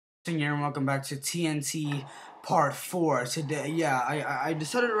Here and welcome back to TNT Part 4. Today, I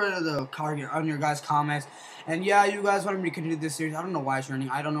decided to write the card on your guys' comments, and yeah, you guys wanted me to continue this series. I don't know why it's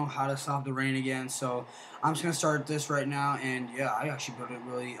raining. I don't know how to stop the rain again, so I'm just gonna start this right now. And yeah, I actually built it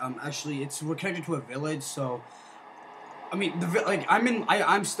really. Actually, we're connected to a village, so I mean,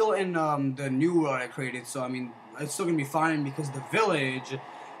 I'm still in the new world I created, so I mean, it's still gonna be fine because the village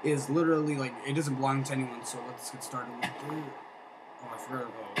is literally like it doesn't belong to anyone. So let's get started with it. Oh, I forgot.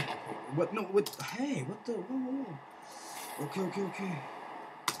 Oh, okay. What? No, what? Hey, what the? Whoa, whoa. Okay.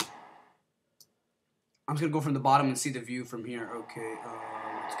 I'm just gonna go from the bottom and see the view from here. Okay,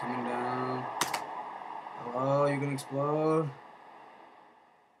 it's coming down. Hello, you're gonna explode.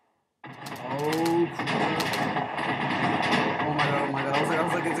 Oh, crap. Oh my god. I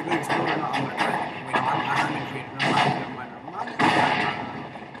was like, is it gonna explode or not? Oh my god. Wait, no, I'm in creative. Never mind.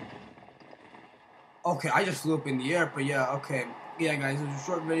 Okay, I just flew up in the air, but yeah, okay. Yeah, guys, it was a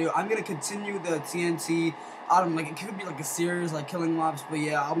short video. I'm gonna continue the TNT. I don't know, like, it could be like a series, like killing mobs, but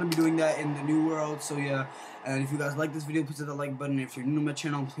yeah, I'm gonna be doing that in the new world, so yeah. And if you guys like this video, please hit the like button. If you're new to my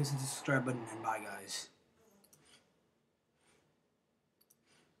channel, please hit the subscribe button, and bye, guys.